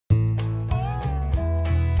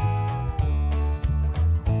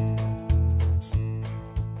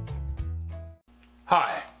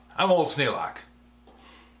I'm Old Sneelock.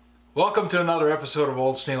 Welcome to another episode of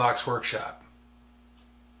Old Sneelock's Workshop.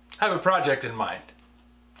 I have a project in mind.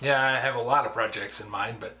 Yeah, I have a lot of projects in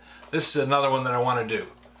mind, but this is another one that I want to do.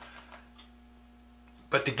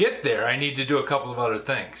 But to get there, I need to do a couple of other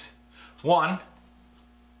things. One,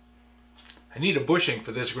 I need a bushing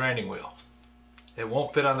for this grinding wheel. It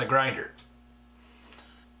won't fit on the grinder.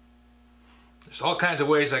 There's all kinds of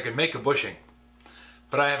ways I can make a bushing,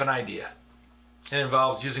 but I have an idea. It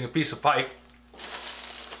involves using a piece of pipe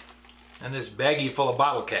and this baggie full of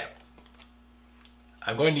bottle cap.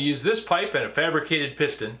 I'm going to use this pipe and a fabricated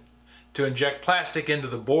piston to inject plastic into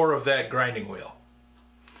the bore of that grinding wheel.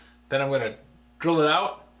 Then I'm going to drill it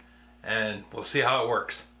out and we'll see how it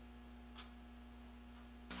works.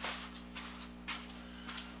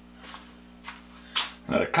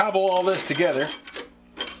 Now to cobble all this together,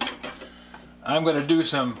 I'm going to do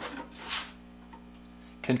some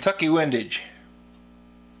Kentucky windage.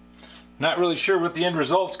 Not really sure what the end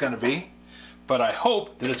result's going to be, but I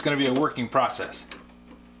hope that it's going to be a working process.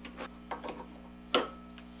 I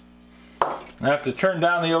have to turn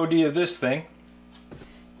down the OD of this thing.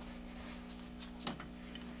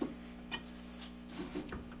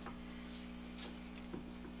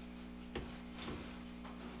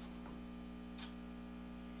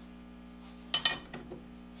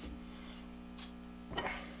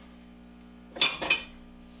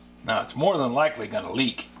 Now it's more than likely going to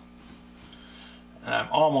leak. And I'm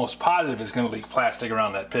almost positive it's going to leak plastic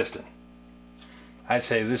around that piston. I'd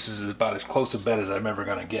say this is about as close a bet as I'm ever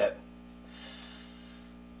going to get.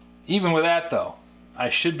 Even with that though, I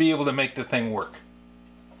should be able to make the thing work.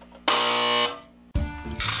 It's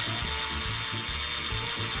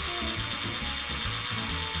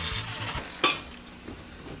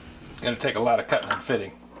going to take a lot of cutting and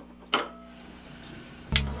fitting.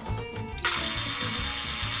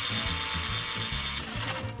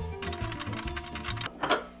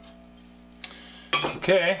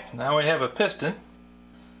 Okay, now we have a piston.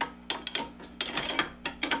 And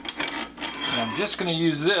I'm just going to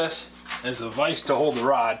use this as a vise to hold the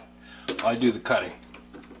rod while I do the cutting.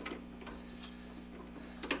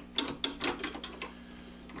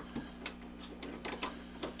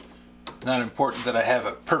 Not important that I have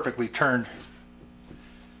a perfectly turned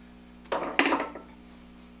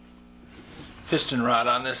piston rod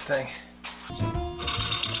on this thing.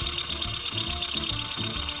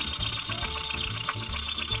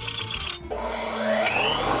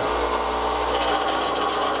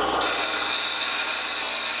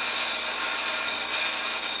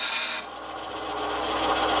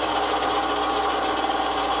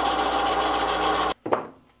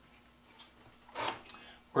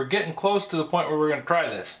 We're getting close to the point where we're going to try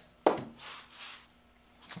this.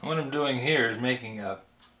 What I'm doing here is making a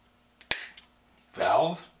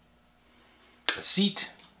valve, a seat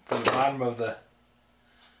for the bottom of the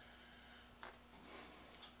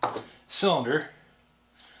cylinder.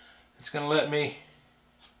 It's going to let me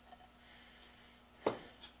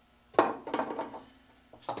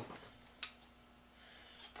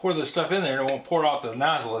pour the stuff in there and it won't pour out the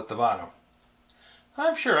nozzle at the bottom.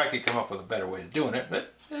 I'm sure I could come up with a better way of doing it,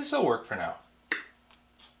 but this will work for now.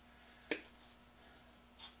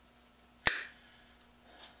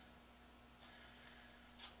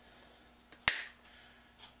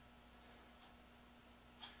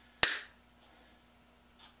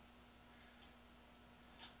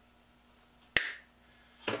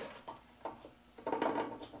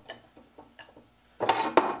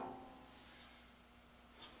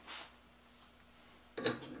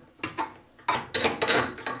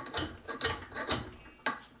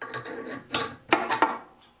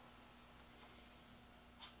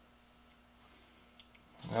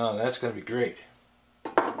 Oh, that's going to be great.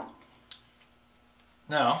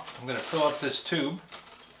 Now, I'm going to fill up this tube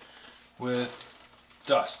with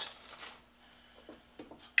dust.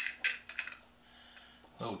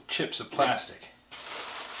 Little chips of plastic.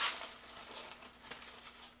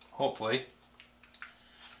 Hopefully,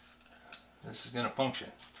 this is going to function.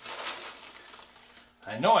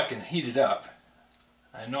 I know I can heat it up.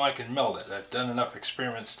 I know I can melt it. I've done enough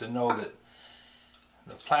experiments to know that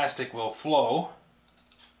the plastic will flow.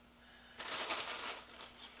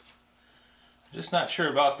 Just not sure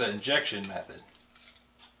about the injection method.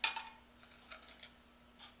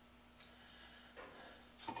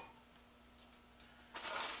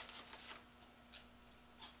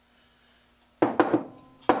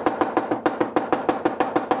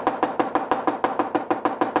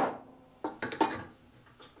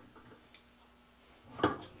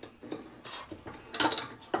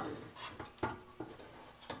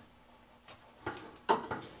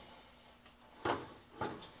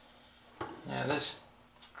 This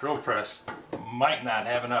drill press might not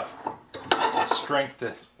have enough strength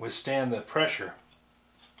to withstand the pressure.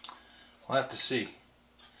 We'll have to see.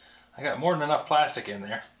 I got more than enough plastic in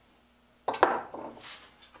there.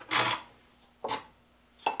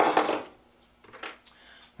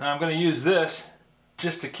 Now I'm going to use this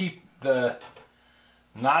just to keep the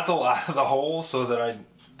nozzle out of the hole so that I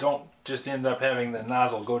don't just end up having the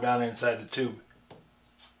nozzle go down inside the tube.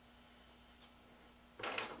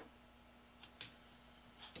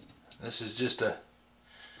 This is just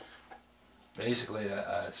basically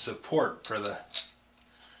a support for the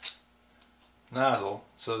nozzle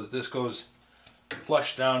so that this goes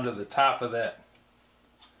flush down to the top of that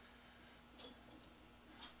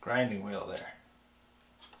grinding wheel there.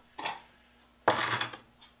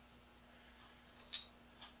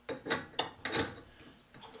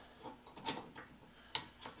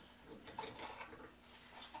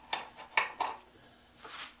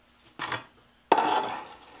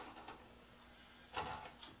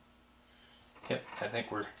 Yep, I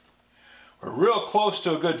think we're real close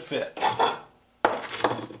to a good fit.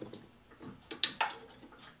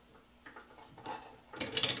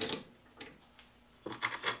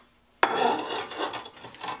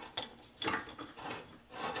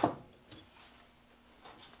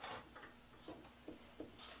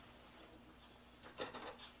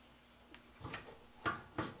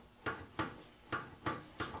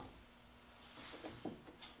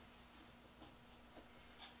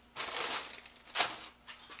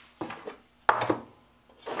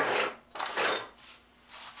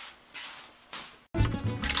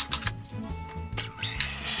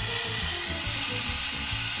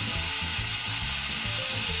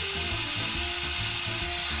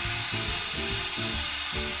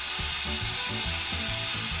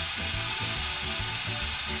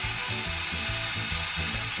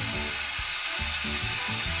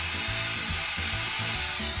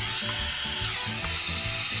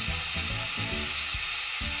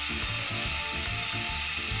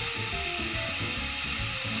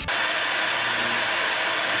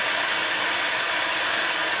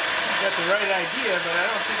 Got the right idea, but I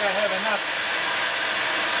don't think I have enough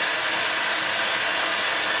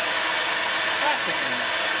plastic in there.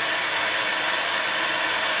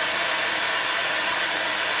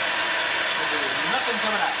 So there's nothing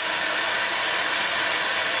coming out.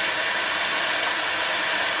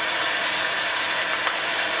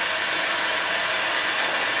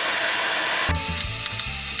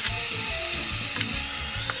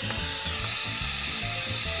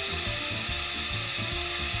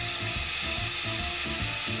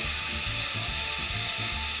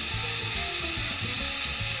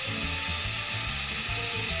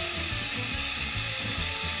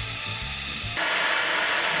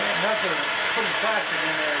 Enough of putting plastic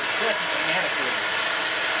in there is definitely antiquated.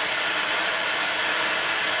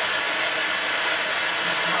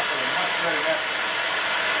 Let's come up with a much better method.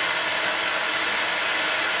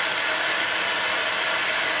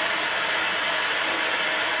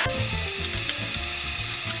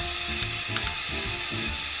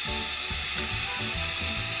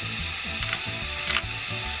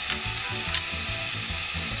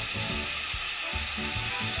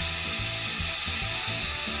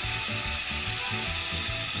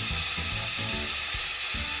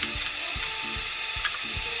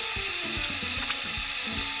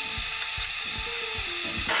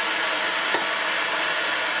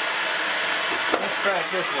 Try it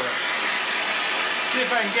this way. See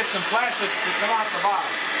if I can get some plastic to come out the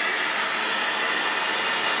bottom.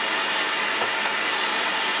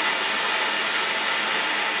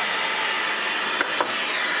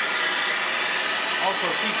 Also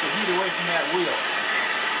keep the heat away from that wheel.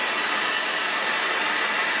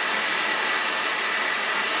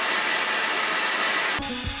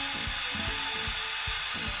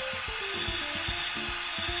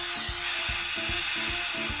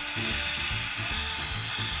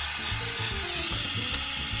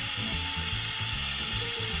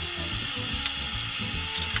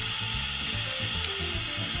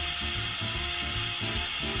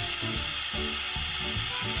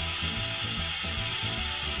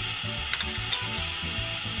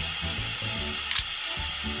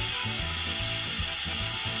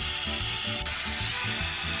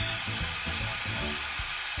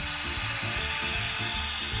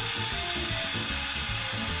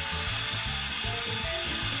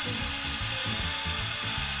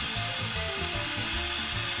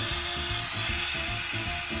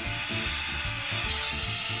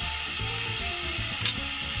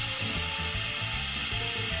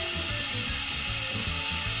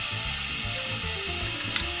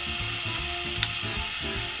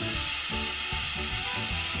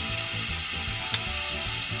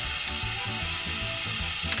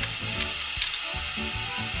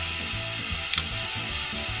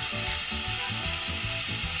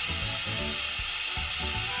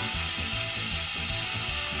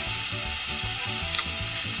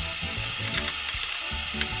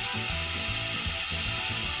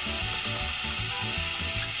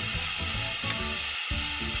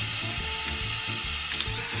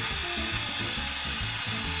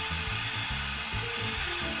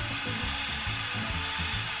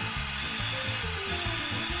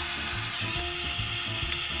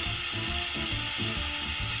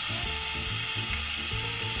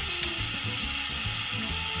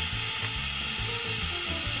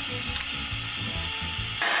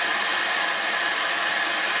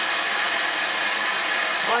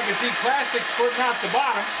 can see plastic squirting out the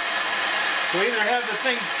bottom. So either have the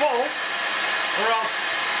thing full, or else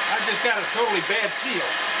I've just got a totally bad seal.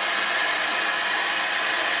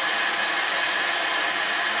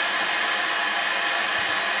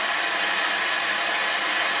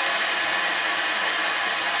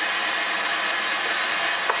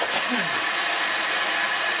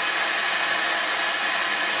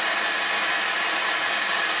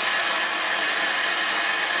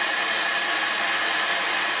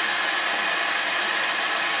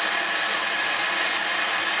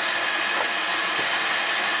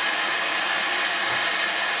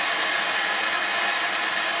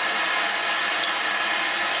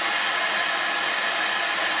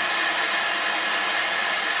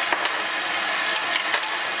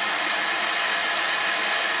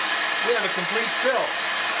 We have a complete fill.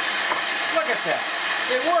 Look at that.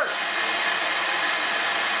 It worked.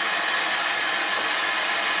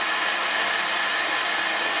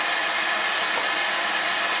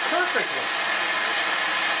 Perfectly.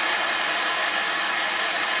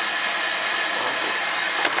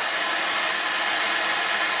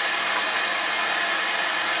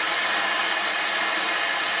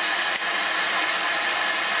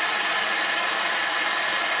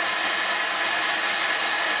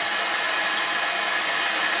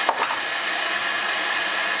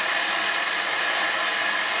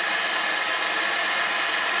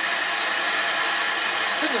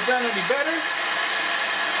 Couldn't have done any better.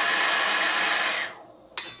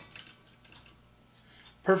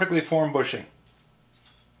 Perfectly formed bushing.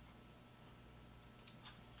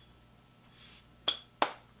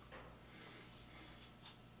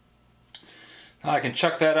 Now I can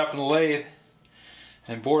chuck that up in the lathe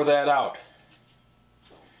and bore that out.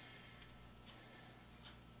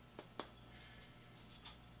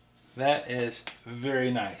 That is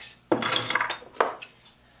very nice.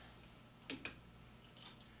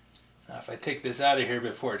 Now if I take this out of here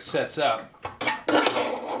before it sets up,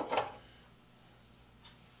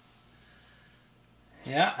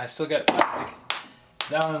 yeah, I still got plastic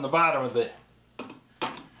down in the bottom of the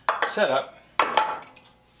setup. And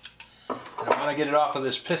I want to get it off of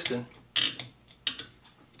this piston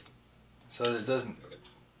so that it doesn't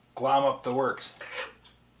glom up the works.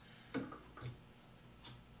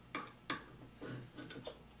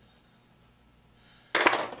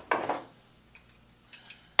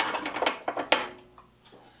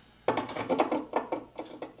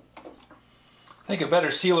 I think a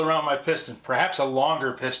better seal around my piston, perhaps a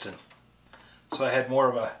longer piston, so I had more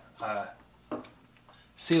of a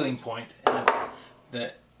sealing point.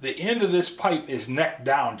 And the end of this pipe is necked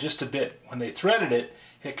down just a bit. When they threaded it,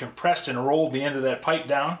 it compressed and rolled the end of that pipe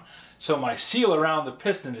down, so my seal around the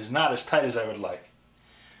piston is not as tight as I would like.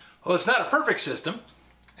 Well, it's not a perfect system,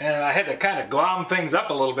 and I had to kind of glom things up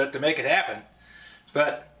a little bit to make it happen,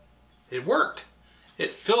 but it worked.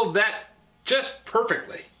 It filled that just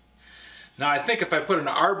perfectly. Now I think if I put an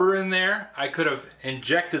arbor in there, I could have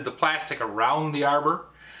injected the plastic around the arbor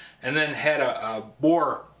and then had a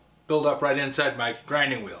bore build up right inside my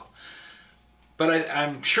grinding wheel. But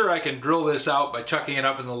I'm sure I can drill this out by chucking it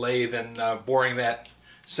up in the lathe and boring that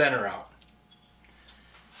center out.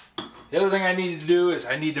 The other thing I need to do is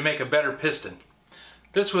I need to make a better piston.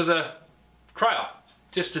 This was a trial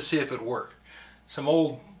just to see if it worked. Some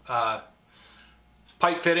old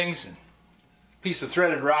pipe fittings, and piece of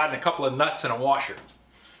threaded rod, and a couple of nuts and a washer.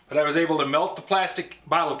 But I was able to melt the plastic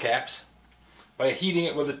bottle caps by heating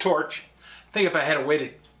it with a torch. I think if I had a way to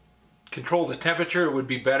control the temperature, it would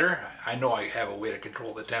be better. I know I have a way to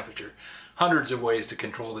control the temperature. Hundreds of ways to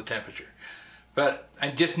control the temperature. But I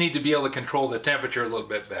just need to be able to control the temperature a little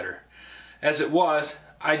bit better. As it was,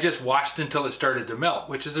 I just watched until it started to melt,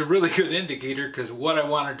 which is a really good indicator, because what I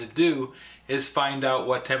wanted to do is find out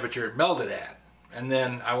what temperature it melted at. And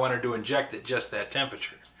then I wanted to inject it just that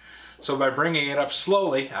temperature. So by bringing it up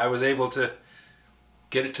slowly, I was able to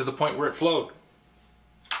get it to the point where it flowed.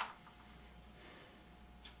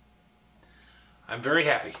 I'm very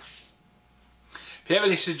happy. If you have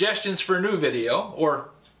any suggestions for a new video, or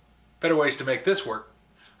better ways to make this work,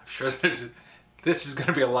 I'm sure this is going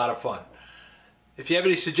to be a lot of fun. If you have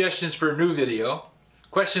any suggestions for a new video,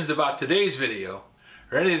 questions about today's video,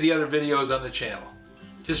 or any of the other videos on the channel,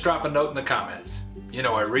 just drop a note in the comments. You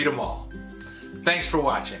know I read them all. Thanks for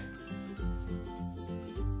watching.